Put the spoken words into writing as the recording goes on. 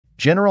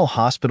General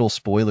Hospital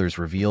spoilers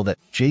reveal that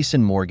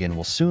Jason Morgan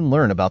will soon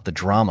learn about the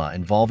drama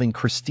involving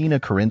Christina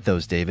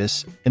Corinthos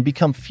Davis and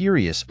become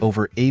furious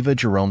over Ava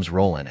Jerome's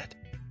role in it.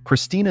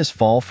 Christina's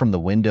fall from the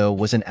window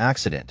was an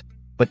accident,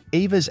 but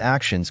Ava's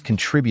actions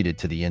contributed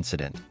to the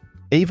incident.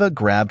 Ava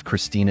grabbed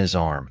Christina's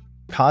arm,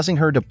 causing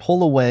her to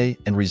pull away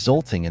and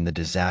resulting in the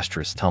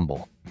disastrous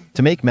tumble.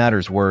 To make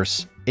matters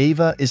worse,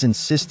 Ava is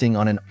insisting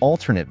on an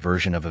alternate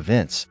version of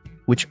events,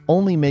 which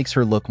only makes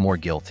her look more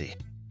guilty.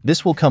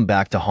 This will come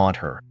back to haunt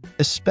her,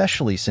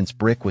 especially since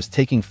Brick was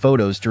taking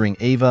photos during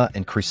Ava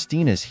and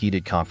Christina's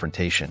heated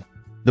confrontation.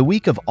 The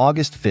week of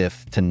August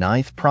 5th to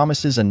 9th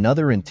promises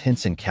another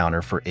intense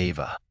encounter for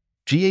Ava.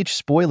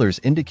 Spoilers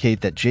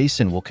indicate that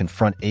Jason will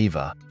confront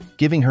Ava,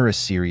 giving her a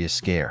serious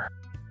scare.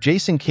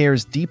 Jason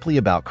cares deeply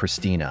about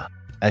Christina,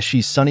 as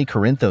she's Sonny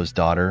Corinthos'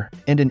 daughter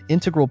and an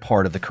integral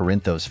part of the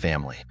Corinthos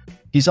family.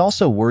 He's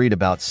also worried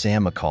about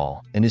Sam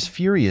McCall and is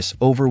furious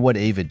over what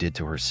Ava did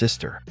to her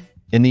sister.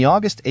 In the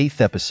August 8th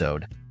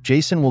episode,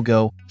 Jason will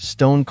go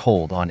stone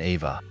cold on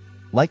Ava,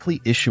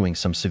 likely issuing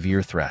some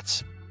severe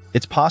threats.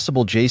 It's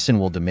possible Jason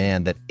will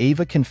demand that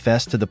Ava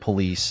confess to the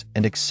police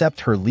and accept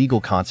her legal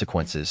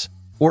consequences,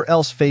 or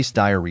else face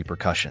dire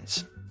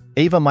repercussions.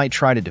 Ava might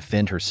try to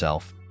defend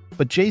herself,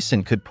 but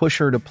Jason could push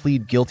her to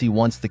plead guilty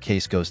once the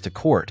case goes to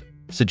court,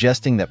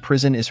 suggesting that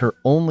prison is her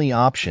only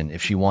option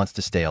if she wants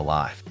to stay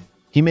alive.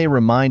 He may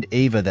remind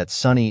Ava that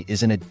Sonny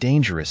is in a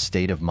dangerous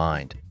state of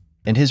mind,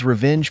 and his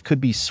revenge could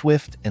be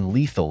swift and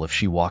lethal if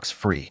she walks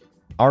free.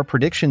 Our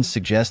predictions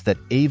suggest that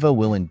Ava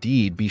will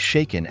indeed be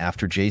shaken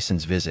after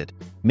Jason's visit,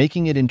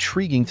 making it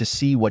intriguing to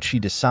see what she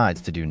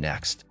decides to do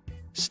next.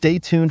 Stay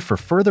tuned for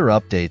further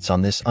updates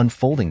on this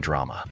unfolding drama.